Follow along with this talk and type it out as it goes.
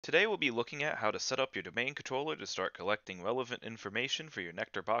Today we'll be looking at how to set up your domain controller to start collecting relevant information for your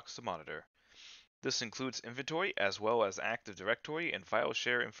NeQter box to monitor. This includes inventory as well as Active Directory and file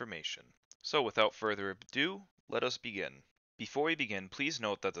share information. So without further ado, let us begin. Before we begin, please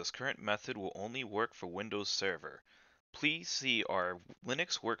note that this current method will only work for Windows Server. Please see our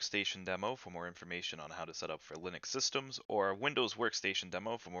Linux Workstation demo for more information on how to set up for Linux systems, or our Windows Workstation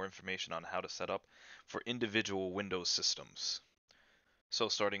demo for more information on how to set up for individual Windows systems. So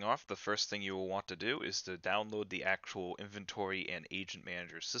starting off, the first thing you will want to do is to download the actual inventory and agent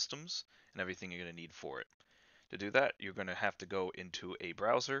manager systems and everything you're going to need for it. To do that, you're going to have to go into a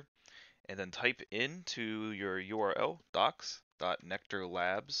browser and then type into your URL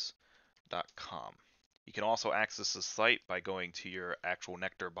docs.nectarlabs.com. You can also access the site by going to your actual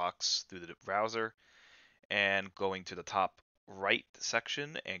NeQter box through the browser and going to the top right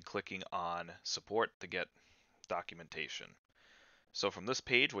section and clicking on support to get documentation. So from this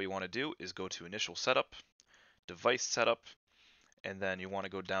page, what you want to do is go to Initial Setup, Device Setup, and then you want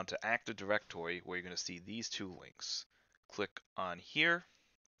to go down to Active Directory where you're going to see these two links. Click on here,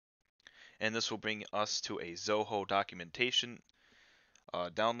 and this will bring us to a Zoho documentation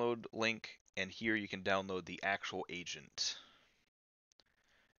download link, and here you can download the actual agent.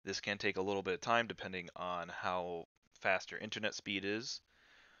 This can take a little bit of time depending on how fast your internet speed is,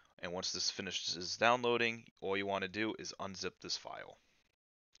 and once this finishes downloading, all you want to do is unzip this file.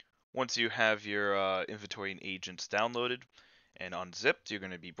 Once you have your inventory and agents downloaded and unzipped, you're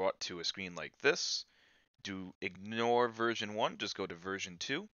going to be brought to a screen like this. Do ignore version 1, just go to version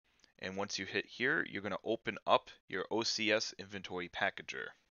 2. And once you hit here, you're going to open up your OCS inventory packager.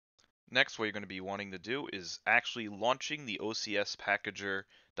 Next, what you're going to be wanting to do is actually launching the OCS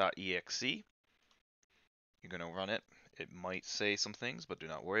packager.exe. You're going to run it. It might say some things, but do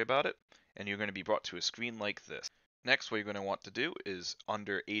not worry about it. And you're going to be brought to a screen like this. Next, what you're going to want to do is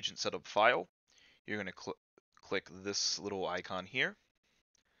under Agent Setup File, you're going to click this little icon here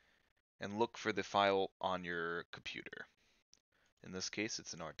and look for the file on your computer. In this case,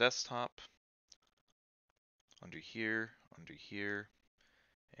 it's in our desktop, under here,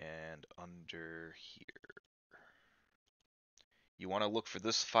 and under here. You want to look for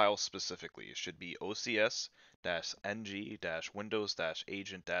this file specifically. It should be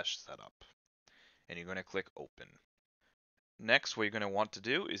ocs-ng-windows-agent-setup. And you're going to click Open. Next, what you're going to want to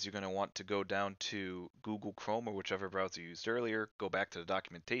do is you're going to want to go down to Google Chrome or whichever browser you used earlier, go back to the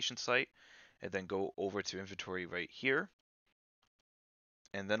documentation site, and then go over to inventory right here.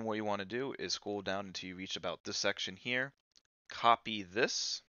 And then what you want to do is scroll down until you reach about this section here, copy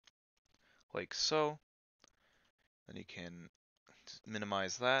this, like so. Then you can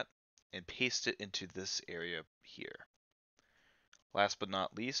minimize that and paste it into this area here. Last but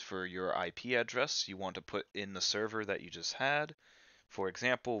not least, for your IP address, you want to put in the server that you just had. For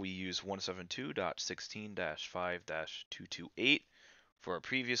example, we use 172.16-5-228 for our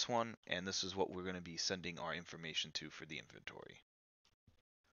previous one, and this is what we're going to be sending our information to for the inventory.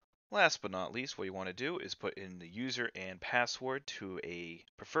 Last but not least, what you want to do is put in the user and password to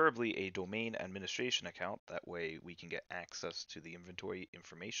preferably a domain administration account. That way we can get access to the inventory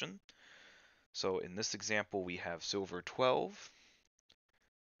information. So in this example, we have Silver 12.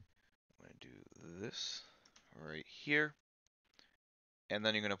 I'm going to do this right here. And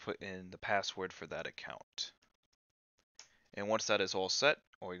then you're going to put in the password for that account. And once that is all set,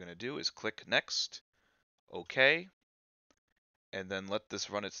 all you're going to do is click Next, OK, and then let this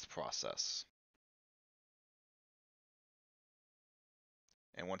run its process.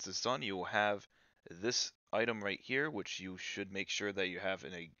 And once it's done, you will have this item right here, which you should make sure that you have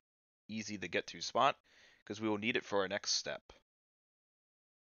in a easy to get to spot, because we will need it for our next step.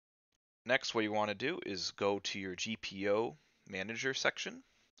 Next, what you want to do is go to your GPO manager section,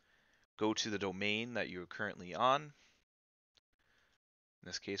 go to the domain that you're currently on. In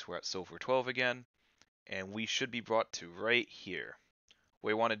this case, we're at Silver 12 again, and we should be brought to right here. What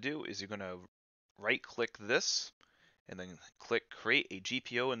you want to do is you're going to right click this and then click create a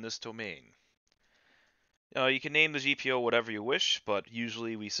GPO in this domain. You can name the GPO whatever you wish, but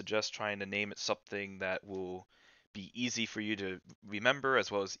usually we suggest trying to name it something that will be easy for you to remember,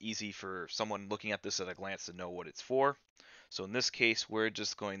 as well as easy for someone looking at this at a glance to know what it's for. So in this case, we're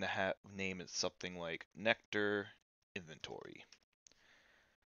just going to name it something like NeQter Inventory.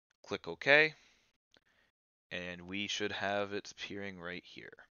 Click OK, and we should have it appearing right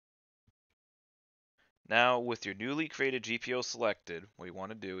here. Now, with your newly created GPO selected, what you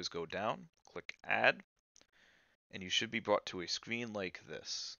want to do is go down, click Add, and you should be brought to a screen like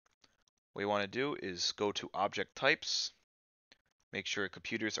this. What you want to do is go to Object Types, make sure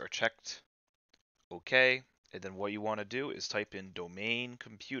computers are checked, OK, And then what you want to do is type in domain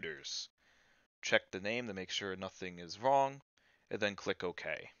computers. Check the name to make sure nothing is wrong, and then click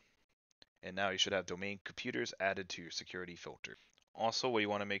OK. And now you should have domain computers added to your security filter. Also, what you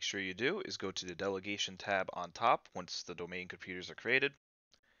want to make sure you do is go to the delegation tab on top once the domain computers are created.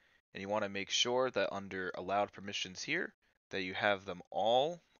 And you want to make sure that under allowed permissions here, that you have them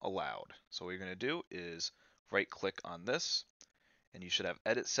all allowed. So what you're going to do is right click on this, and you should have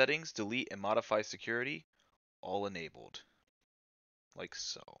edit settings, delete and modify security all enabled, like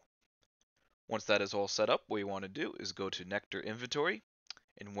so. Once that is all set up, what you want to do is go to NeQter inventory,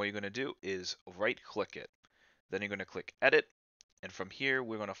 and what you're going to do is right click it. Then you're going to click edit, and from here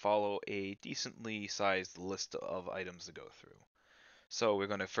we're going to follow a decently sized list of items to go through. So we're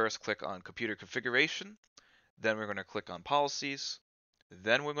going to first click on computer configuration, then we're going to click on policies,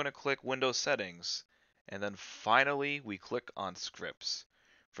 then we're going to click Windows settings, and then finally we click on scripts.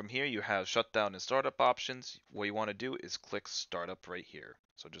 From here you have shutdown and startup options. What you want to do is click startup right here.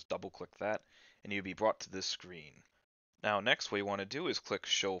 So just double click that and you'll be brought to this screen. Now next what you want to do is click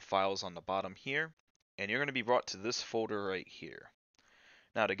show files on the bottom here, and you're going to be brought to this folder right here.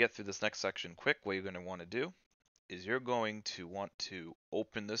 Now to get through this next section quick, what you're going to want to do is you're going to want to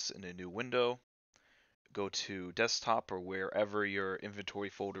open this in a new window, go to desktop or wherever your inventory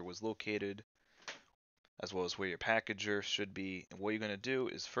folder was located, as well as where your packager should be. And what you're going to do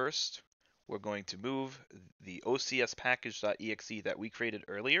is first, we're going to move the OCS package.exe that we created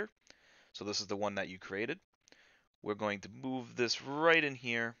earlier. So this is the one that you created. We're going to move this right in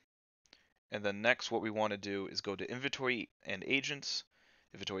here. And then next, what we want to do is go to inventory and agents,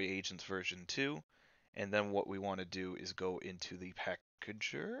 inventory agents version 2. And then what we want to do is go into the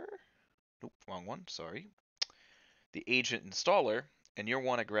packager. Nope, wrong one, sorry. The agent installer, and you'll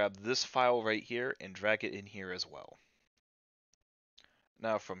want to grab this file right here and drag it in here as well.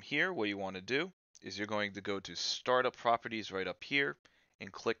 Now from here, what you want to do is you're going to go to startup properties right up here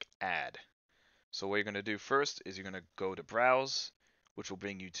and click add. So what you're going to do first is you're going to go to browse, which will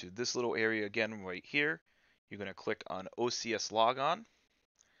bring you to this little area again right here. You're going to click on OCS logon.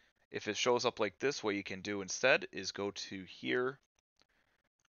 If it shows up like this, what you can do instead is go to here,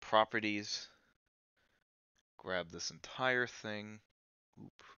 properties, grab this entire thing.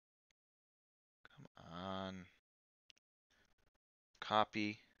 Oop. Come on.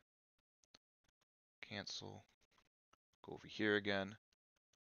 Copy, cancel, go over here again,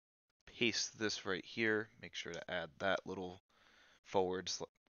 paste this right here, make sure to add that little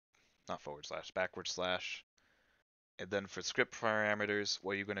backward slash. And then for script parameters,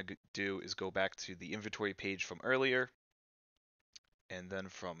 what you're going to do is go back to the inventory page from earlier. And then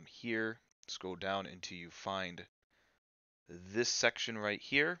from here, scroll down until you find this section right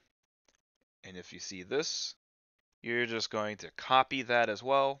here. And if you see this, you're just going to copy that as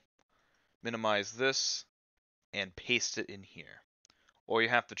well, minimize this, and paste it in here. All you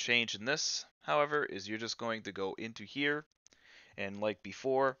have to change in this, however, is you're just going to go into here, and like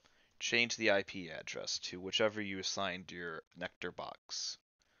before, change the IP address to whichever you assigned your NeQter box.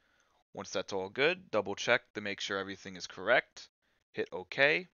 Once that's all good, double check to make sure everything is correct, hit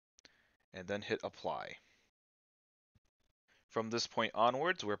OK, and then hit apply. From this point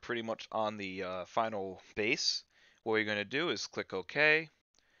onwards, we're pretty much on the final base. What you're going to do is click OK.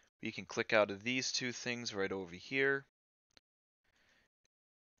 You can click out of these two things right over here.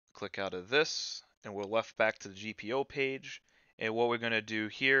 Click out of this, and we're left back to the GPO page. And what we're going to do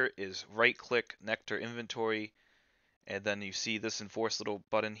here is right click NeQter inventory, and then you see this enforce little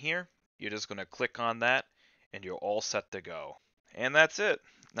button here. You're just going to click on that, and you're all set to go. And that's it.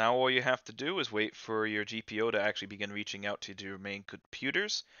 Now all you have to do is wait for your GPO to actually begin reaching out to your main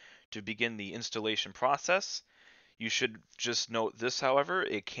computers to begin the installation process. You should just note this, however,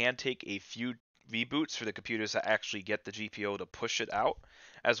 it can take a few reboots for the computers to actually get the GPO to push it out,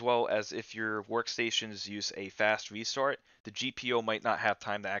 as well as if your workstations use a fast restart, the GPO might not have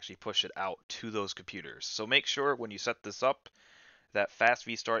time to actually push it out to those computers. So make sure when you set this up that fast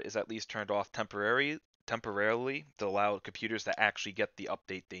restart is at least turned off temporarily to allow computers to actually get the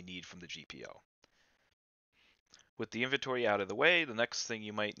update they need from the GPO. With the inventory out of the way, the next thing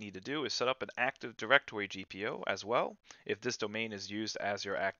you might need to do is set up an Active Directory GPO as well, if this domain is used as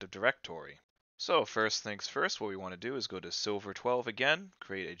your Active Directory. So first things first, what we want to do is go to Silver 12 again,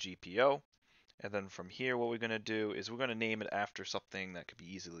 create a GPO, and then from here what we're going to do is we're going to name it after something that could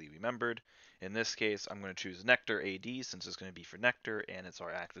be easily remembered. In this case, I'm going to choose NeQter AD since it's going to be for NeQter and it's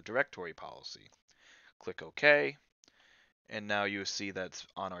our Active Directory policy. Click OK, and now you see that's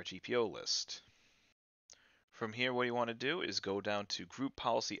on our GPO list. From here, what you want to do is go down to Group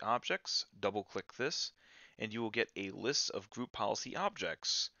Policy Objects, double click this, and you will get a list of group policy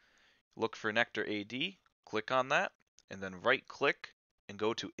objects. Look for NeQter AD, click on that, and then right click and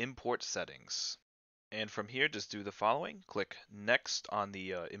go to Import Settings. And from here, just do the following. Click Next on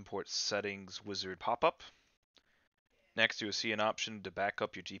the Import Settings wizard pop-up. Next, you will see an option to back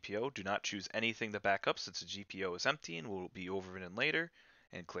up your GPO. Do not choose anything to back up since the GPO is empty and will be overwritten later.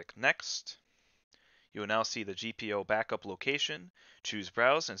 And click Next. You will now see the GPO backup location. Choose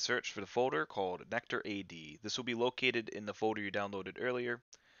Browse and search for the folder called NeQter AD. This will be located in the folder you downloaded earlier,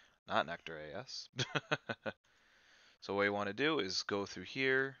 not NeQter AS. So what you want to do is go through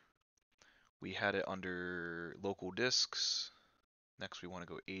here. We had it under local disks. Next we want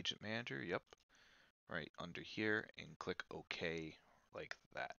to go Agent Manager. Yep. Right under here and click OK like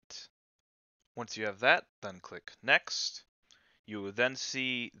that. Once you have that, then click Next. You will then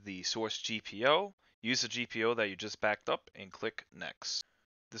see the source GPO. Use the GPO that you just backed up and click Next.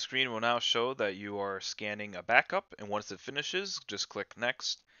 The screen will now show that you are scanning a backup, and once it finishes, just click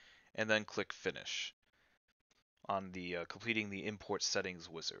Next and then click Finish on the completing the Import Settings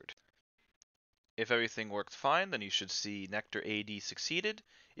wizard. If everything worked fine, then you should see NeQter AD succeeded.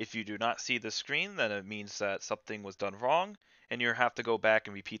 If you do not see the screen, then it means that something was done wrong, and you have to go back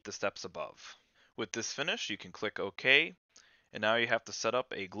and repeat the steps above. With this finished, you can click OK, and now you have to set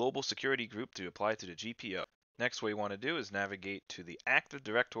up a global security group to apply to the GPO. Next, what you want to do is navigate to the Active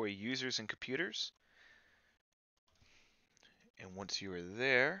Directory users and computers, and once you are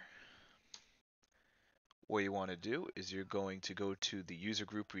there, what you want to do is you're going to go to the user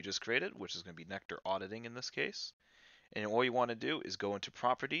group we just created, which is going to be NeQter Auditing in this case. And all you want to do is go into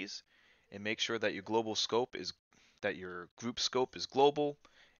Properties and make sure that your group scope is global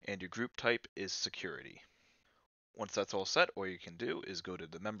and your group type is security. Once that's all set, all you can do is go to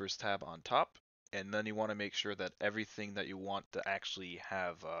the Members tab on top, and then you want to make sure that everything that you want to actually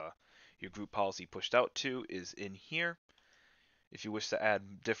have your group policy pushed out to is in here. If you wish to add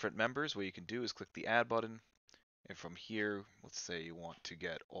different members, what you can do is click the Add button, and from here, let's say you want to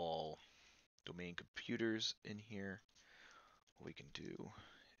get all domain computers in here. What we can do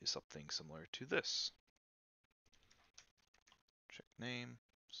is something similar to this. Check names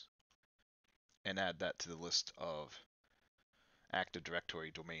and add that to the list of Active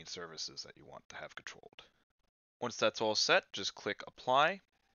Directory domain services that you want to have controlled. Once that's all set, just click Apply,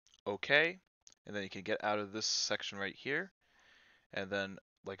 OK, and then you can get out of this section right here. And then,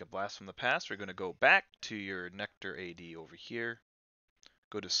 like a blast from the past, we're going to go back to your NeQter AD over here,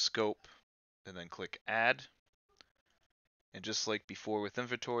 go to Scope, and then click Add. And just like before with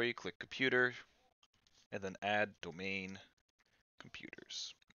Inventory, click Computer, and then Add Domain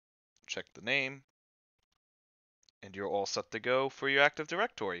Computers. Check the name, and you're all set to go for your Active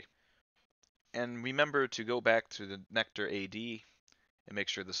Directory. And remember to go back to the NeQter AD and make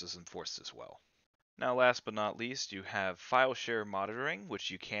sure this is enforced as well. Now, last but not least, you have file share monitoring,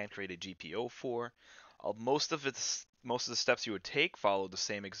 which you can create a GPO for. Most of the steps you would take follow the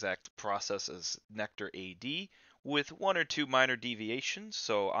same exact process as NeQter AD, with one or two minor deviations.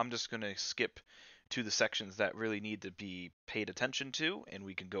 So I'm just going to skip to the sections that really need to be paid attention to, and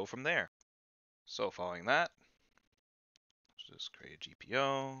we can go from there. So following that, let's just create a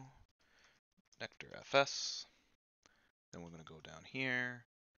GPO, NeQter FS. Then we're going to go down here,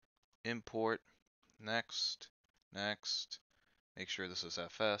 import, next, next. Make sure this is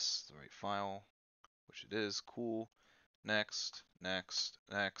FS, the right file, which it is. Cool. Next, next,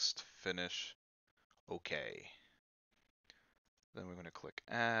 next, finish. OK. Then we're going to click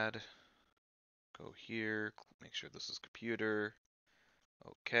Add. Go here, make sure this is computer.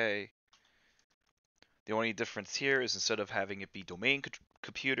 OK. The only difference here is instead of having it be domain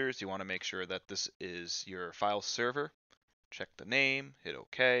computers, you want to make sure that this is your file server. Check the name, hit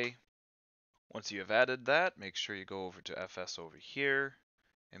OK. Once you have added that, make sure you go over to FS over here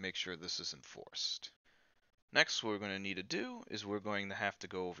and make sure this is enforced. Next, what we're going to need to do is we're going to have to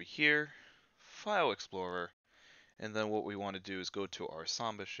go over here, File Explorer, and then what we want to do is go to our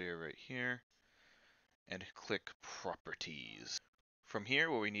Samba share right here and click Properties. From here,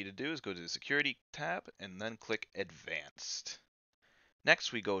 what we need to do is go to the Security tab and then click Advanced.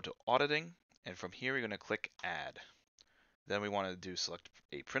 Next, we go to Auditing, and from here, we're going to click Add. Then we want to select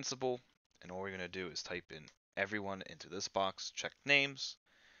a principal, and all we're going to do is type in everyone into this box, check names,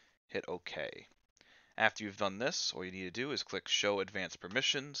 hit OK. After you've done this, all you need to do is click Show Advanced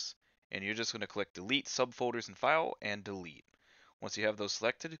Permissions, and you're just going to click Delete Subfolders and File and Delete. Once you have those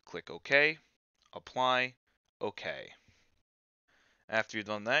selected, click OK, Apply, OK. After you've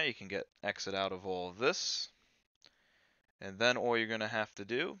done that, you can exit out of all of this, and then all you're going to have to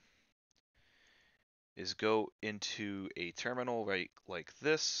do is go into a terminal right like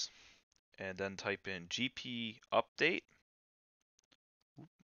this, and then type in gp update.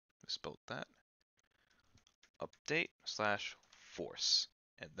 Misspelled that. update/force,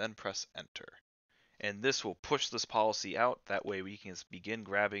 and then press enter. And this will push this policy out. That way we can begin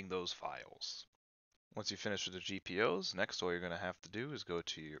grabbing those files. Once you finish with the GPOs, next all you're going to have to do is go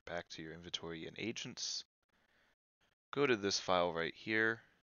to back to your inventory and agents, go to this file right here,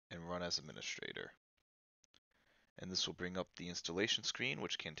 and run as administrator. And this will bring up the installation screen,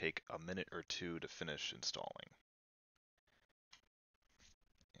 which can take a minute or two to finish installing.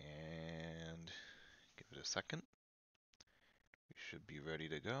 And give it a second. We should be ready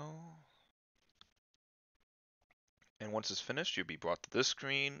to go. And once it's finished, you'll be brought to this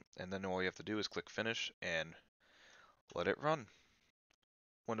screen, and then all you have to do is click finish and let it run.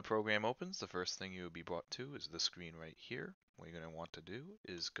 When the program opens, the first thing you'll be brought to is this screen right here. What you're going to want to do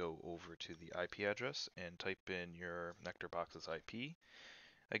is go over to the IP address and type in your NeQter box's IP.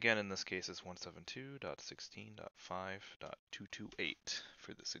 Again, in this case, it's 172.16.5.228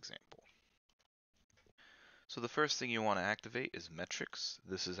 for this example. So the first thing you want to activate is metrics.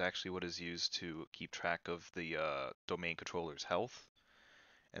 This is actually what is used to keep track of the domain controller's health.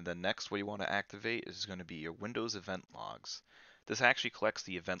 And then next, what you want to activate is going to be your Windows event logs. This actually collects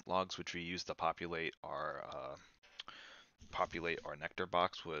the event logs which we use to populate our NeQter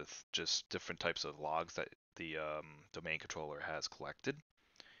box with just different types of logs that the domain controller has collected.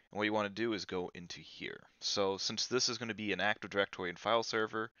 And what you want to do is go into here. So since this is going to be an Active Directory and file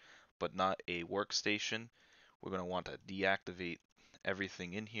server, but not a workstation, we're going to want to deactivate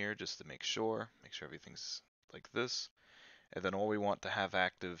everything in here just to make sure everything's like this. And then all we want to have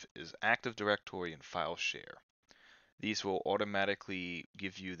active is Active Directory and File Share. These will automatically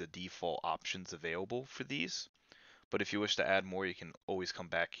give you the default options available for these, but if you wish to add more, you can always come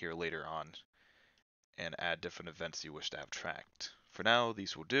back here later on and add different events you wish to have tracked. For now,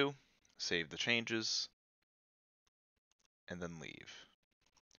 these will do. Save the changes, and then leave.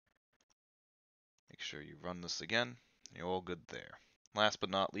 Make sure you run this again, and you're all good there. Last but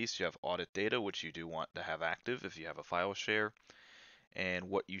not least, you have audit data, which you do want to have active if you have a file share. And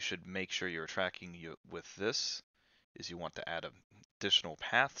what you should make sure you're tracking with this is you want to add additional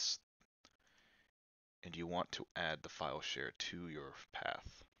paths, and you want to add the file share to your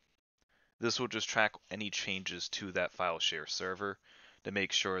path. This will just track any changes to that file share server to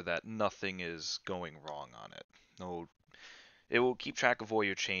make sure that nothing is going wrong on it. It will keep track of all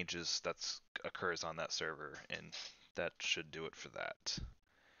your changes that occurs on that server, and that should do it for that.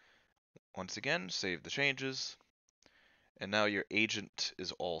 Once again, save the changes, and now your agent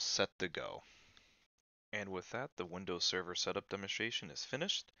is all set to go. And with that, the Windows Server setup demonstration is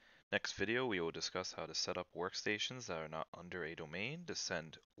finished. Next video, we will discuss how to set up workstations that are not under a domain to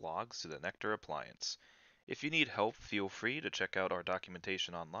send logs to the NeQter appliance. If you need help, feel free to check out our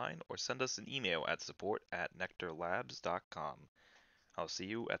documentation online or send us an email at support@NeQterLabs.com. I'll see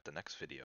you at the next video.